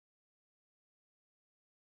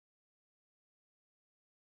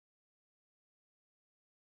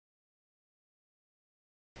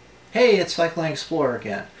Hey, it's Cycling Explorer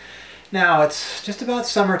again. Now, it's just about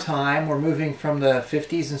summertime. We're moving from the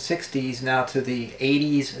 50s and 60s now to the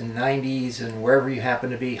 80s and 90s and wherever you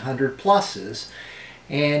happen to be, 100 pluses.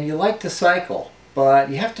 And you like to cycle, but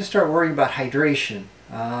you have to start worrying about hydration.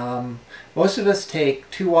 Most of us take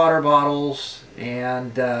 2 water bottles,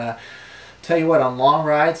 and tell you what, on long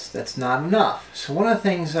rides, that's not enough. So one of the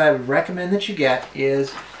things I would recommend that you get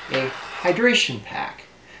is a hydration pack.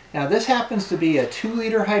 Now this happens to be a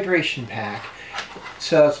 2-liter hydration pack,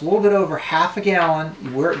 so it's a little bit over half a gallon.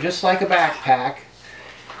 You wear it just like a backpack.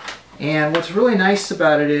 And what's really nice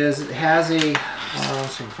about it is it has a,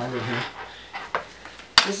 let's see if I can find it here.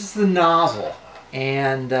 This is the nozzle,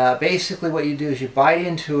 and basically what you do is you bite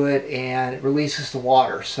into it and it releases the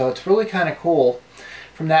water. So it's really kind of cool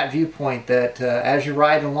from that viewpoint that as you're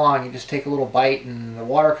riding along, you just take a little bite and the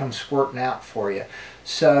water comes squirting out for you.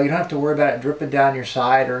 So you don't have to worry about it dripping down your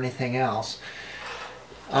side or anything else.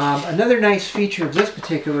 Another nice feature of this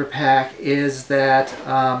particular pack is that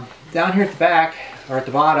down here at the back, or at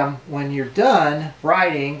the bottom, when you're done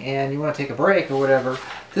riding and you want to take a break or whatever,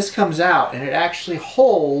 this comes out and it actually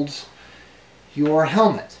holds your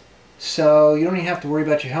helmet. So you don't even have to worry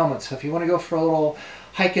about your helmet. So if you want to go for a little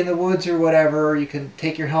hike in the woods or whatever, you can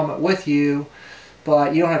take your helmet with you,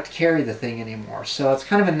 but you don't have to carry the thing anymore. So it's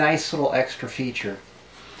kind of a nice little extra feature.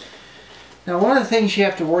 Now, one of the things you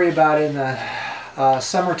have to worry about in the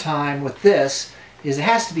summertime with this is it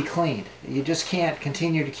has to be cleaned. You just can't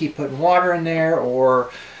continue to keep putting water in there or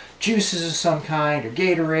juices of some kind or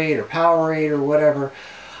Gatorade or Powerade or whatever.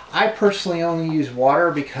 I personally only use water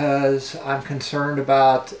because I'm concerned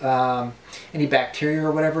about any bacteria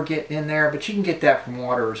or whatever getting in there, but you can get that from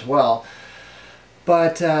water as well.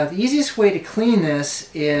 But the easiest way to clean this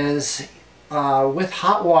is with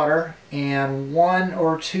hot water and 1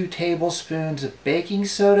 or 2 tablespoons of baking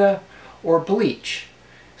soda or bleach.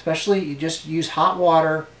 Especially, you just use hot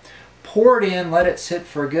water, pour it in, let it sit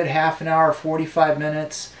for a good half an hour, 45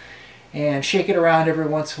 minutes, and shake it around every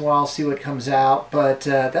once in a while, see what comes out. But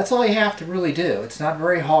that's all you have to really do. It's not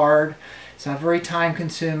very hard, it's not very time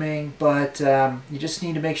consuming, but you just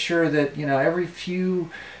need to make sure that, you know, every few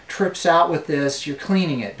trips out with this, you're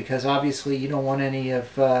cleaning it, because obviously you don't want any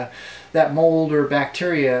of that mold or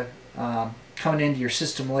bacteria coming into your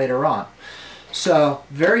system later on. So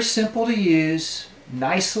very simple to use,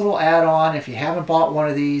 nice little add-on. If you haven't bought one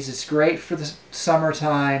of these, it's great for the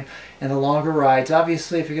summertime and the longer rides.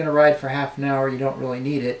 Obviously, if you're going to ride for half an hour, you don't really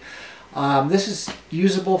need it. This is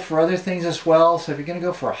usable for other things as well. So if you're going to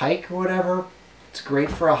go for a hike or whatever, it's great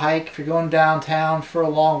for a hike. If you're going downtown for a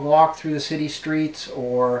long walk through the city streets,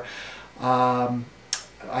 or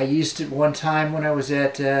I used it one time when I was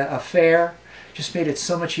at a fair. Just made it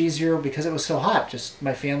so much easier because it was so hot. Just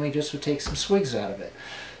my family just would take some swigs out of it.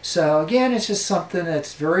 So again, it's just something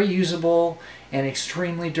that's very usable and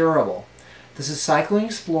extremely durable. This is Cycling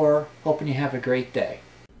Explorer, hoping you have a great day.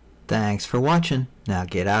 Thanks for watching. Now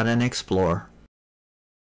get out and explore.